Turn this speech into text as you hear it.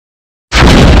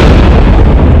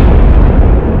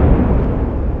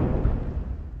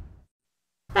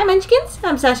Hi Munchkins,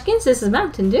 I'm Sashkins, this is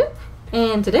Mountain Dew,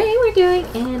 and today we're doing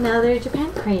another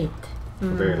Japan crate. A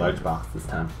very large box this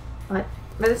time. What?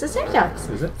 But it's the same size.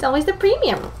 Is it? It's always the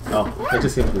premium. Oh, yeah. It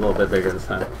just seems a little bit bigger this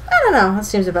time. I don't know, it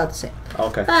seems about the same.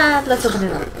 Okay. But let's open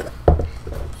it up.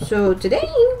 So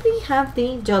today we have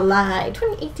the July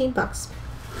 2018 box.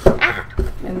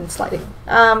 And it's sliding.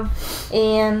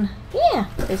 And yeah,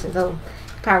 there's a little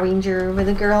Power Ranger with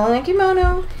a girl in a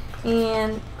kimono,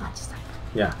 and just like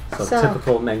yeah, so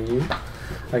typical menu,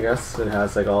 I guess. It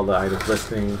has like all the items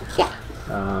listing. Yeah.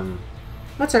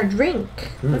 What's our drink?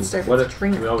 Let's start with the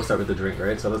drink. We always start with the drink,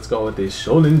 right? So let's go with the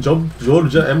Shonen Jump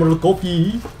Georgia Emerald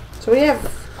Coffee. So we have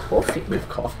coffee. We have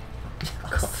coffee.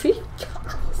 Coffee?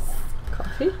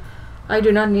 Coffee? I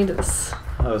do not need this.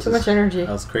 Too much energy.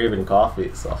 I was craving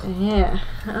coffee, so. Yeah.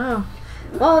 Oh.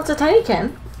 Well, it's a tiny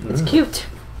can. It's cute.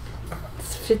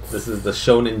 This is the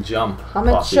Shonen Jump. How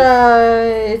much?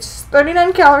 It's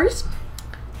 39 calories.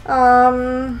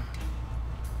 Oh,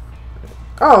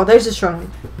 there's the Shonen.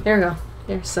 There we go.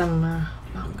 Here's some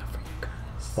manga for you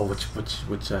guys. Oh, which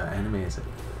anime is it?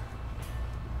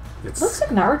 It looks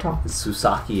like Naruto. It's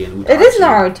Susaki and Utachi. It is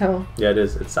Naruto. Yeah, it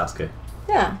is. It's Sasuke.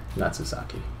 Yeah. Not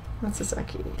Susaki. Not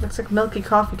Susaki. Looks like milky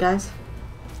coffee, guys.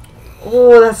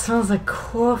 Oh, that sounds like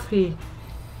coffee.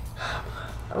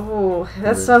 Oh,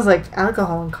 that sounds like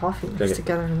alcohol and coffee mixed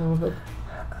together a little bit.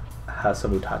 Has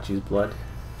some Utachi's blood.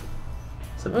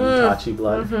 Some Itachi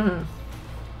blood. Mm-hmm.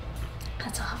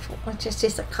 That's awful. It just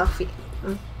tastes like coffee.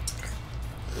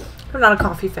 I'm not a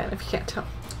coffee fan, if you can't tell.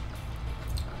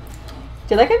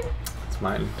 Do you like it? It's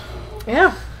mine.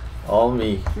 Yeah. All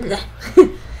me.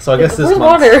 So I guess this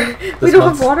water. We don't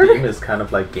have water. Theme is kind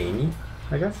of like gamey,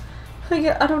 I guess.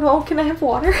 I don't know. Can I have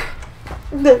water?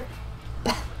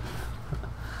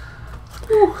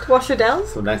 Wash it down.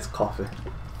 So nice coffee.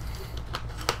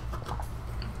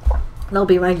 That'll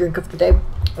be my drink of the day.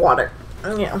 Water.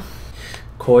 Yeah.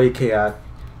 Koikea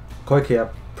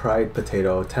fried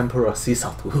potato tempura sea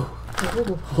salt. Ooh.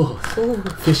 Ooh.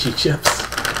 Fishy chips.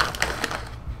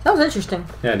 That was interesting.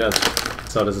 Yeah, it does.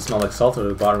 So does it smell like salt or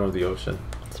the bottom of the ocean?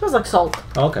 It smells like salt.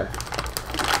 Oh, okay.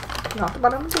 Not the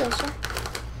bottom of the ocean.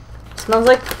 It smells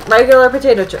like regular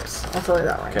potato chips. I'll tell you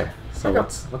that right. Okay. So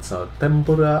what's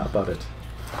tempura about it?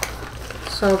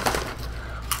 So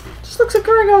just looks like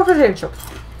a regular potato chip.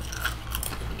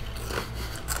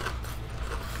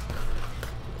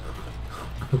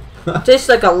 Tastes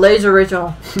like a Lay's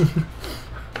original.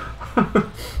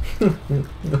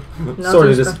 Sort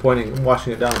of disappointing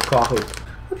washing it down with coffee.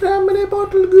 Ramen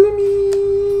bottle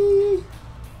gummy.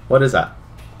 What is that?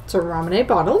 It's a ramen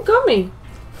bottle gummy.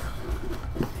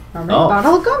 Ramen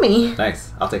bottle gummy.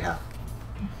 Nice. I'll take half.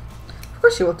 Of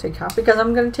course you will take half, because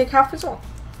I'm going to take half as well.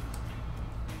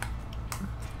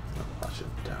 Wash it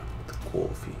down with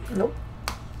coffee. Nope.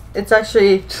 It's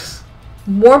actually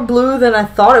more blue than I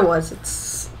thought it was.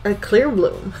 It's a clear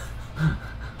blue.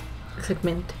 Looks like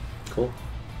mint. Cool.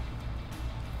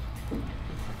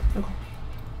 Okay.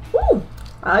 Ooh,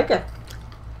 I like it.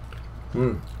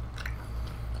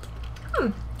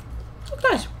 It's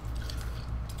nice.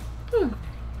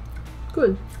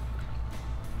 Good.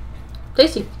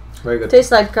 Tasty. Very good.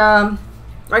 Tastes like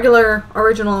regular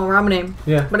original ramen.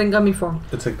 Yeah. But in gummy form.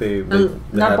 It's like they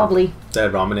not bubbly. They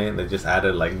had ramen and they just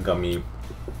added like gummy,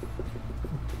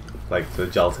 like the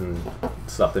gelatin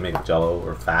stuff they make jello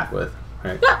or fat with,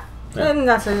 right? Yeah. And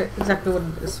that's exactly what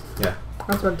it is. Yeah.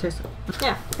 That's what it tastes like.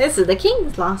 Yeah. This is the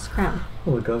King's Lost Crown.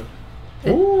 Oh my god.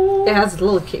 It has a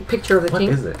little picture of the king.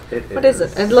 What is it? What is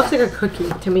it? It looks like a cookie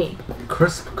to me.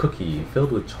 Crisp cookie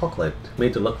filled with chocolate,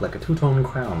 made to look like a two-tone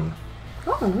crown.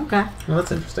 Oh, okay. Well,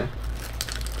 that's interesting.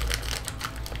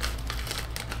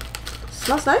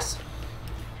 Smells nice.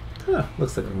 Huh,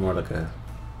 looks like more like a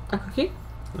cookie?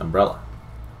 An umbrella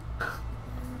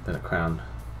than a crown.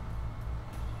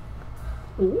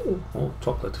 Ooh. Oh,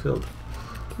 chocolate filled.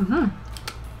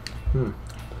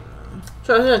 So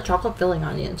there's a chocolate filling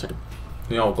on the inside.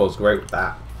 You know what goes great with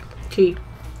that? Tea.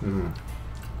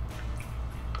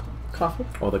 Coffee?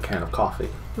 Or the can of coffee.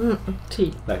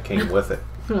 Tea. That came with it.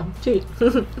 No, tea.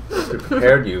 They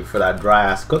prepared you for that dry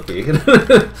ass cookie.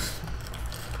 It's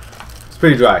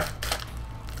pretty dry.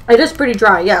 It is pretty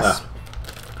dry, yes.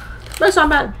 But it's not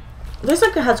bad. It tastes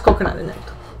like it has coconut in it.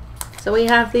 So we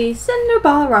have the Cinder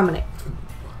Ball Ramen.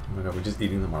 Oh my god, we're just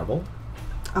eating the marble?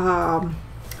 I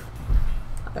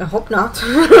hope not.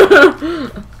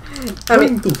 I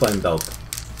mean, to find out.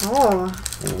 Oh.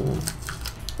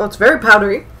 Well, it's very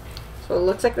powdery. So it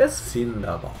looks like this.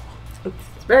 Cinder Ball.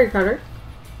 It's very powdery.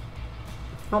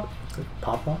 Oh. Is it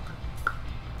pop rock?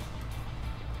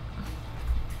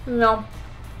 No.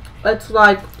 It's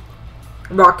like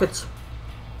rockets.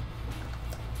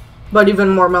 but even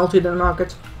more melty than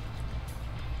Rockets.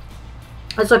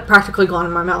 It's like practically gone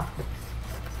in my mouth.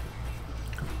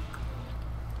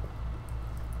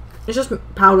 It's just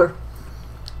powder.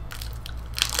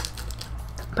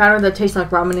 Powder that tastes like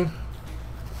ramen.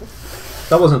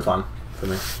 That wasn't fun for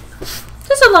me.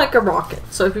 This is like a rocket.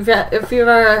 So if you've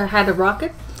ever had a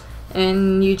rocket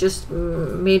and you just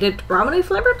made it ramen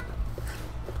flavored,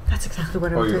 that's exactly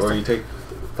what it would taste Or like. you take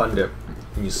Fun Dip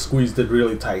and you squeezed it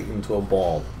really tight into a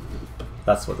ball.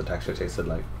 That's what the texture tasted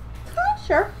like.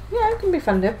 Sure. Yeah, it can be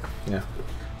Fun Dip. Yeah.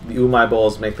 The umai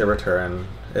bowls make their return.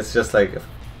 It's just like a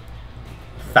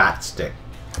fat stick.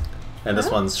 And this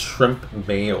one's shrimp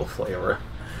mayo flavor.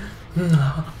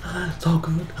 So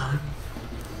good.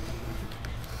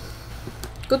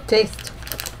 Good taste.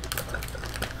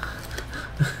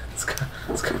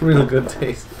 It's got real good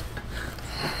taste.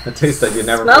 A taste that you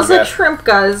never Smells forget. like shrimp,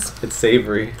 guys. It's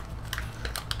savory.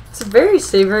 It's a very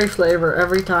savory flavor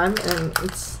every time, and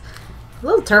it's a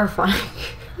little terrifying.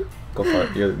 Go for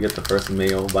it. You get the first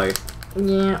mayo bite.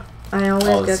 Yeah, I always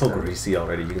Oh, get it's so them. greasy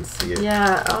already. You can see it.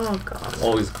 Yeah, oh god.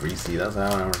 Always greasy. That's what I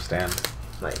don't understand.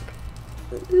 Like,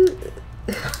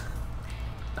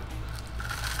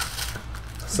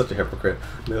 Such a hypocrite.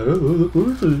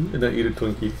 And then eat a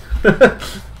Twinkie.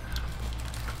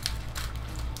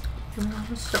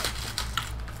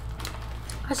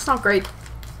 that's not great.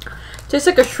 Tastes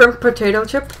like a shrimp potato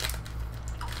chip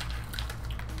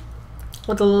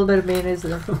with a little bit of mayonnaise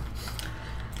in it.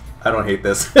 I don't hate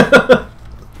this. I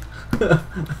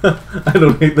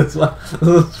don't hate this one.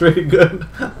 This is pretty good.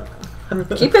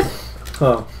 Keep it.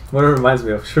 Oh, what it reminds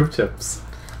me of shrimp chips.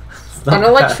 It's not I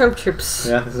don't like bad. shrimp chips.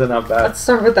 Yeah, this is not bad. Let's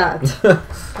start with that.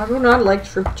 I do not like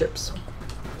shrimp chips.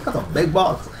 That's a big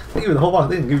box. They give you the whole box.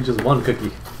 They didn't give you just one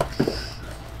cookie.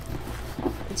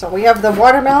 So we have the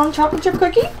watermelon chocolate chip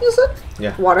cookie, is it?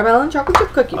 Yeah. Watermelon chocolate chip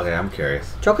cookie. Okay, I'm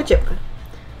curious. Chocolate chip.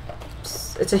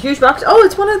 It's a huge box. Oh,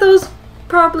 it's one of those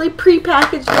probably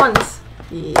pre-packaged ones.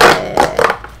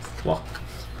 Yeah.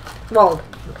 Well,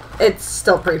 it's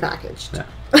still pre-packaged. Yeah.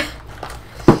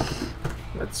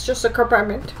 It's just a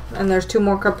compartment, and there's 2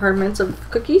 more compartments of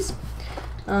cookies.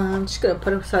 I'm just gonna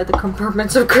put aside the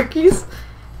compartments of cookies.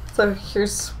 So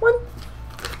here's one,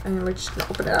 and we're just gonna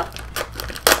open it up.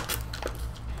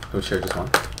 Can we share just one?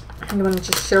 You want to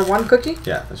just share one cookie?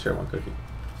 Yeah, let's share one cookie.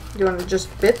 You want to just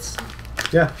bits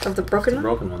Yeah. of the broken The one?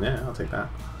 broken one, yeah, I'll take that.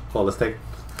 Well, let's take.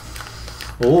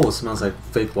 Oh, it smells like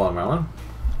fake watermelon.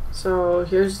 So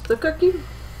here's the cookie.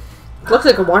 Looks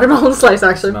like a watermelon slice,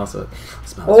 actually. Smells it.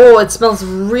 Smells Oh, it smells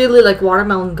really like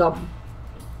watermelon gum.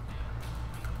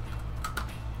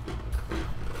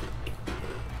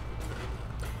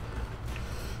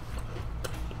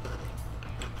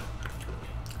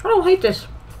 I don't hate this.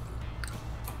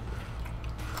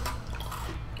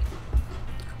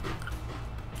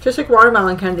 Tastes like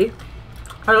watermelon candy.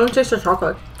 I don't taste the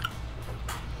chocolate.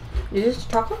 You taste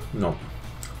the chocolate? No.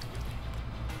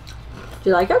 Do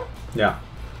you like it? Yeah.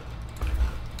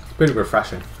 It's pretty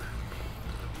refreshing.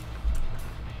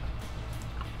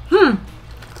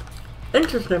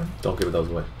 Interesting. Don't give those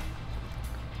away.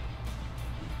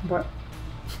 What?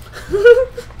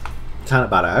 Tell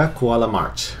about a koala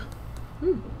march.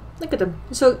 Look at them.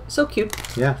 So cute.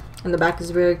 Yeah. And the back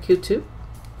is very cute too.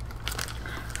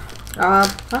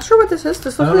 Not sure what this is.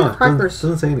 This I looks don't like know. crackers.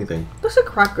 Doesn't say anything. Looks like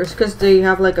crackers because they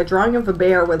have like a drawing of a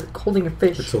bear with holding a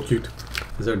fish. It's so cute.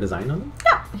 Is there a design on them?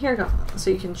 Yeah, here you go. So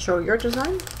you can show your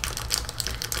design.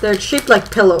 They're shaped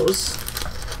like pillows,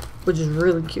 which is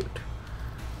really cute.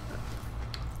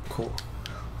 Cool.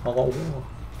 Oh.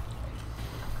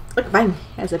 Look, mine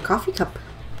has a coffee cup.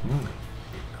 Mm.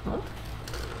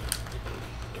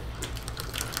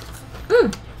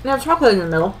 They have chocolate in the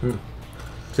middle.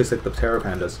 Tastes like the Terra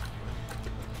Pandas.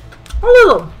 A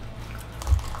little.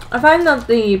 I find that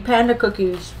the panda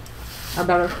cookies are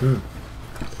better.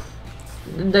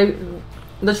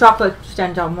 The chocolate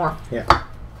stands out more. Yeah.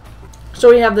 So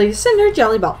we have the Cinder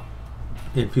Jelly Ball.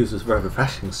 Infused with very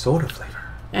refreshing soda flavor.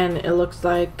 And it looks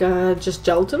like just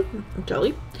gelatin,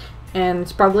 jelly. And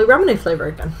it's probably ramen flavor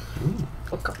again.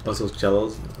 Look up. Also,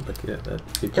 Jellos. Like, yeah, that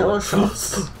people Jello like.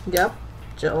 shots. Yep.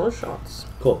 Jello shots.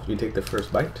 Cool. You take the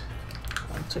first bite.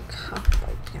 I'll take half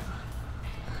bite, yeah.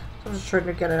 I'm just trying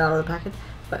to get it out of the packet,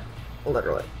 but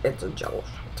literally, it's a Jello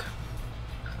shot.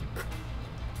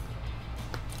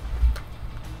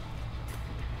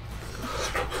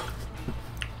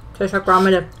 Tastes like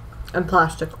ramen and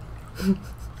plastic.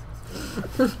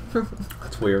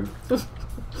 That's weird.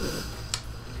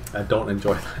 I don't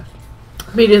enjoy that.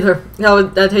 Me neither. No,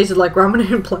 that tasted like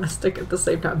ramen and plastic at the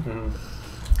same time.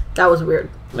 That was weird.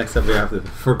 Next up, we have the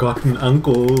Forgotten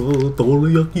Uncle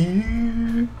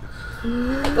Dorayaki.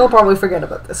 I'll probably forget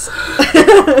about this.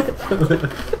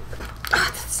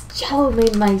 This Jello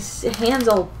made my hands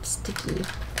all sticky.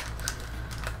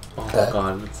 Oh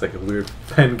god, it's like a weird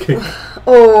pancake.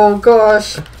 Oh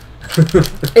gosh.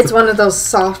 It's one of those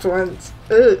soft ones.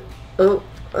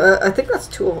 I think that's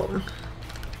 2 of them.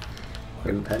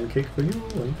 One pancake for you,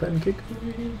 one pancake for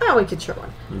me. Oh, we could share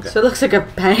one. Okay. So it looks like a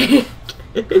pancake.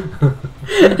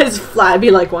 It's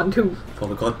flabby like one too.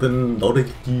 Forgotten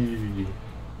Doriki.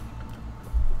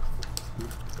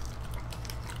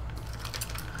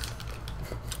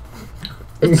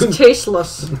 It's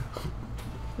tasteless.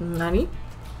 Nani?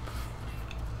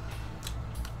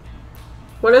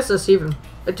 What is this even?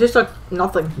 It tastes like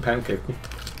nothing. Pancake.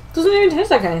 Doesn't even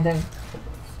taste like anything.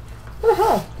 What the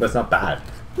hell? That's not bad.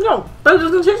 No, that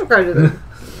doesn't taste like anything.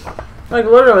 Like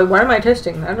literally, what am I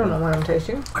tasting? I don't know what I'm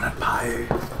tasting. Coconut pie.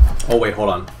 Oh wait, hold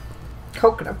on.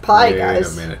 Coconut pie,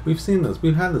 guys. Wait a minute. We've seen this.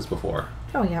 We've had this before.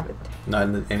 No, we haven't. Not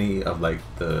in any of like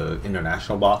the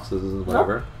international boxes,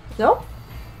 whatever. No?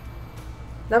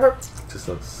 Never. Just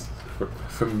looks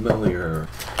familiar.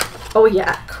 Oh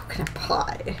yeah, coconut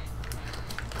pie.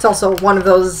 It's also one of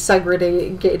those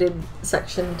segregated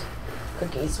sectioned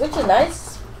cookies, which is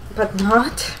nice, but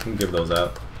not. You can give those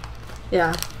out.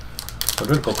 Yeah. I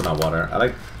drink coconut water. I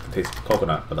like the taste of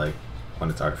coconut, but like when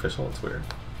it's artificial, it's weird.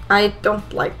 I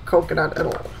don't like coconut at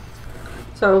all.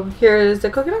 So here's the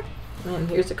coconut, and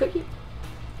here's the cookie.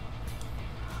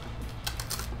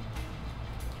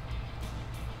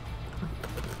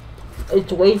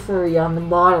 It's wafery on the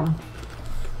bottom.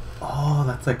 Oh,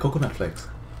 that's like coconut flakes.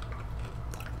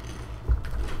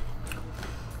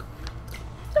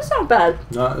 That's not bad.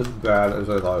 Not as bad as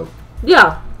I thought.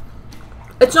 Yeah.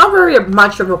 It's not very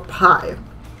much of a pie.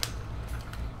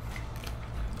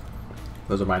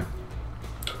 Those are mine.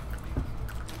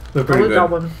 They're pretty That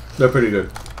good. one. They're pretty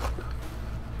good.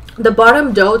 The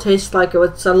bottom dough tastes like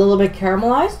it's a little bit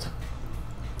caramelized.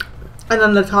 And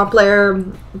then the top layer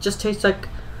just tastes like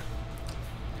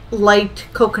light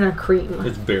coconut cream.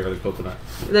 It's barely coconut.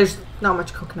 There's not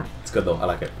much coconut. It's good though. I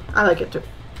like it. I like it too.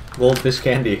 Goldfish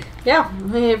candy. Yeah,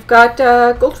 we've got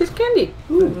goldfish candy.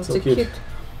 Ooh, It's so a cute.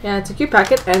 Yeah, it's a cute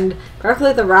packet, and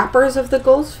apparently the wrappers of the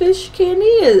goldfish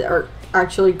candy are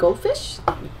actually goldfish.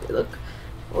 They look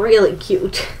really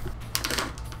cute.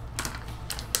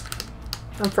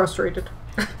 I'm frustrated.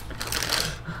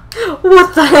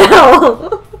 What the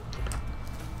hell?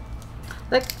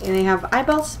 Look, and they have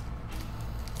eyeballs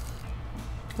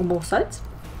on both sides.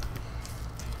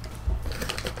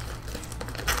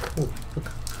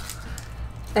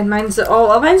 And mine's a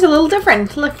little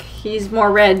different. Look, he's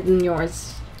more red than yours.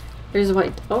 Here's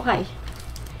white. Oh hi.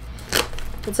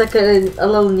 It's like a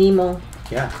little Nemo.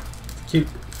 Yeah. Cute.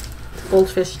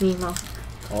 Goldfish Nemo.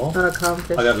 Oh. Not a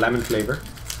clownfish. I got lemon flavor.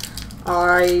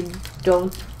 I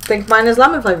don't think mine is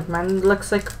lemon flavored. Mine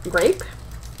looks like grape.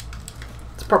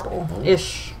 It's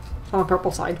purple-ish. It's on the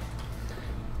purple side.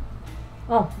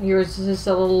 Oh, yours is just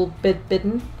a little bit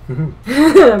bitten.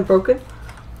 Broken.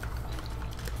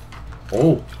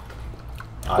 Oh.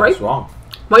 I Grape? was wrong.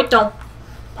 Wait, no.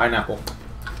 Pineapple.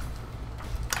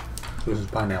 This is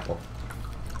pineapple.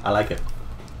 I like it.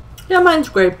 Yeah, mine's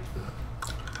grape.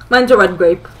 Mine's a red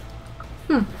grape.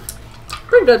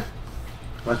 Pretty good.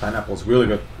 My pineapple is really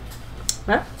good.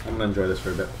 Yeah? I'm gonna enjoy this for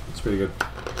a bit. It's pretty good.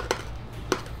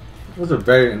 This is a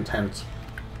very intense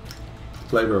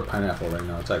flavor of pineapple right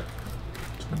now. It's like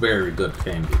it's very good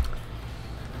candy.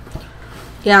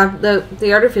 Yeah,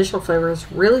 the artificial flavor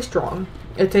is really strong.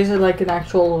 It tasted like an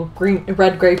actual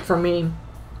red grape for me.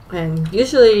 And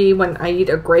usually when I eat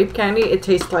a grape candy, it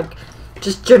tastes like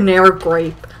just generic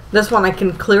grape. This one I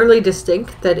can clearly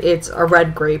distinct that it's a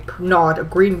red grape, not a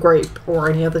green grape or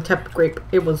any other type of grape.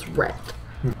 It was red.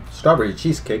 Strawberry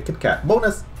cheesecake Kit Kat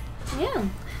bonus. Yeah.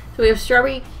 So we have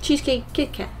strawberry cheesecake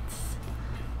Kit Kats.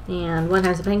 And one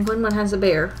has a penguin, one has a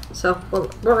bear. So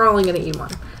we're only going to eat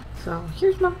one. So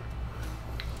here's one.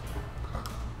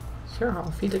 Sure,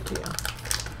 I'll feed it to you.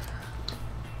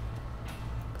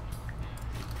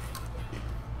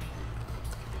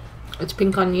 It's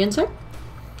pink on the inside.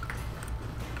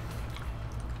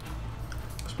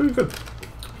 It's pretty good.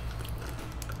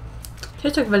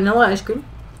 Tastes like vanilla ice cream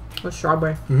with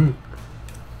strawberry.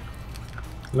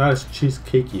 Not as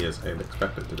cheesecakey as I'd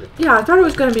expect it to be. Yeah, I thought it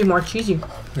was going to be more cheesy.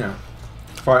 Yeah.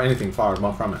 Far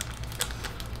more from it.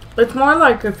 It's more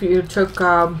like if you took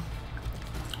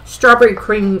strawberry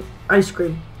cream ice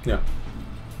cream. Yeah.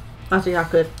 That's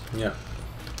exactly it. Yeah.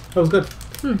 That was good.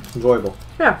 Enjoyable.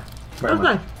 Yeah, Very that's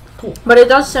much. nice. Cool. But it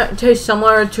does taste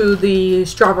similar to the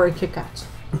strawberry Kit Kats.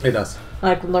 It does.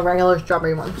 Like the regular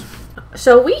strawberry ones.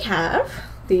 So we have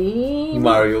the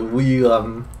Mario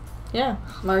Wheel Yeah,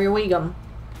 Mario Wii gum.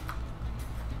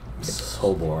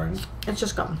 So boring. It's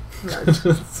just gum. It's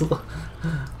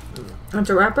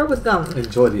a wrapper with gum.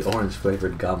 Enjoy the orange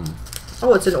flavored gum.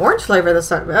 Oh, it's an orange flavor this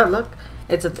time. Oh, look.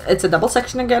 It's a double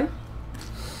section again.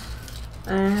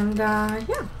 And,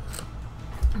 yeah.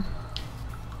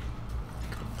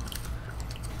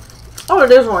 Oh,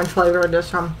 it is orange flavor this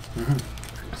time.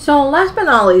 So, last but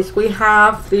not least, we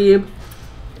have the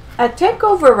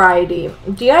Ateco Variety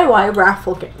DIY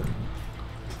Raffle Game.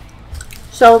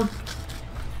 So,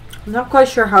 I'm not quite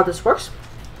sure how this works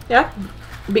yet,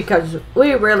 because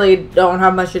we really don't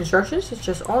have much instructions. It's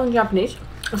just all in Japanese.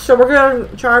 So we're going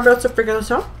to try our best to figure this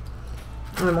out,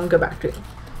 and then we'll get back to it.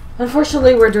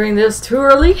 Unfortunately, we're doing this too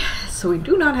early, so we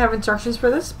do not have instructions for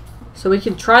this. So we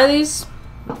can try these,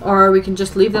 or we can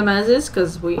just leave them as is,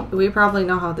 because we probably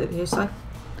know how they taste like.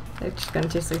 They're just going to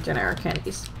taste like generic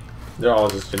candies. They're all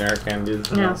just generic candies.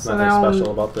 Yeah, so nothing they're all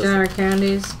special about this. generic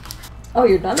candies. Oh,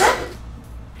 you're done now?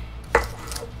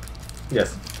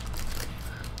 Yes.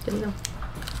 Didn't know.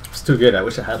 It's too good. I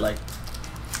wish I had like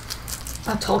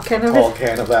A tall can of a whole it?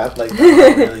 can of that. Like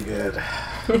really good.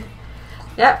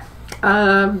 Yep.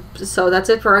 So that's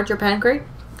it for our Japan crate.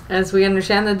 As we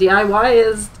understand, the DIY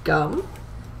is gum.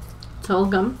 It's all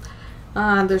gum.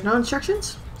 There's no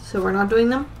instructions, so we're not doing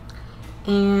them.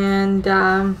 And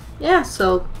yeah,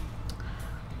 so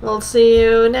we'll see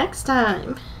you next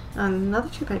time on another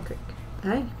Japan crate.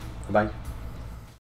 Bye. Bye.